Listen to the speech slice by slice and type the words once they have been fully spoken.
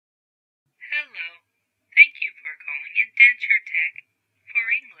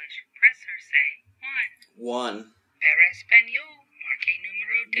1. Para español, marque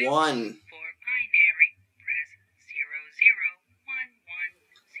número 2. 1. For binary, press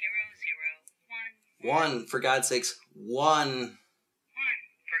 00110011. 1. For God's sakes, 1. 1.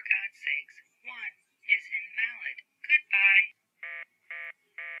 For God's sakes, 1 is invalid. Goodbye.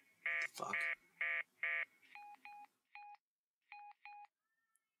 Fuck.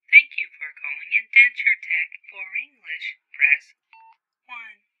 Thank you for calling Indenture Tech. For English, press 1.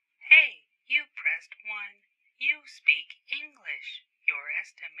 Hey, you pressed 1. You speak English. Your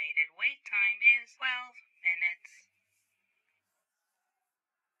estimated wait time is 12 minutes.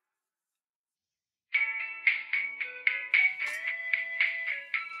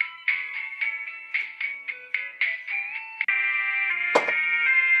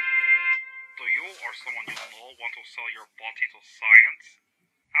 Do you or someone you know want to sell your body to science?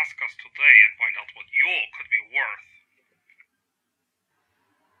 Ask us today and find out what you could be worth.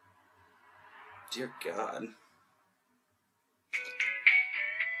 Dear God.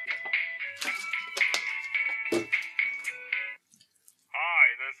 Hi,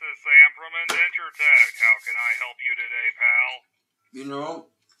 this is Sam from Indenture Tech. How can I help you today, pal? You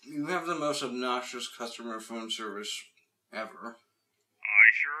know, you have the most obnoxious customer phone service ever. I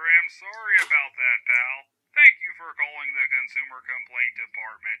sure am sorry about that, pal. Thank you for calling the Consumer Complaint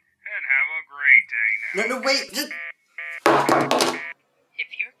Department, and have a great day now. No, wait! Just...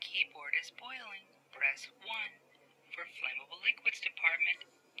 If your keyboard is boiling, press 1. For Flammable Liquids Department,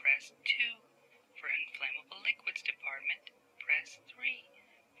 press 2. For Inflammable Liquids Department, press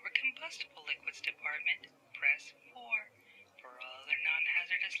 3. For Combustible Liquids Department, press 4. For all other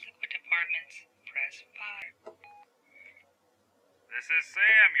non-hazardous liquid departments, press 5. This is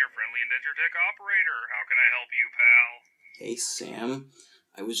Sam, your friendly Indenture Tech operator. How can I help you, pal? Hey, Sam.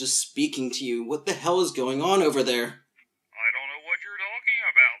 I was just speaking to you. What the hell is going on over there? I don't know what you're talking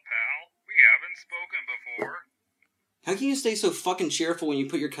about, pal. We haven't spoken before. How can you stay so fucking cheerful when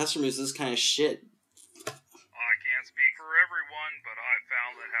you put your customers this kind of shit? I can't speak for everyone, but I've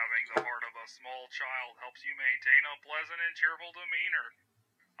found that having the heart of a small child helps you maintain a pleasant and cheerful demeanor.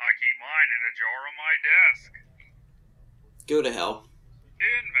 I keep mine in a jar on my desk. Go to hell.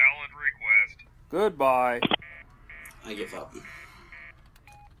 Invalid request. Goodbye. I give up.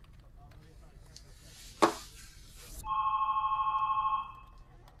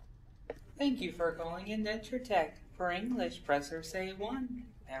 Thank you for calling Indenture Tech. For English, press or say 1.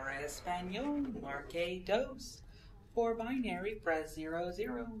 Para español, marque 2. For binary, press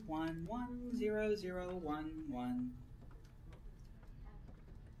 00110011.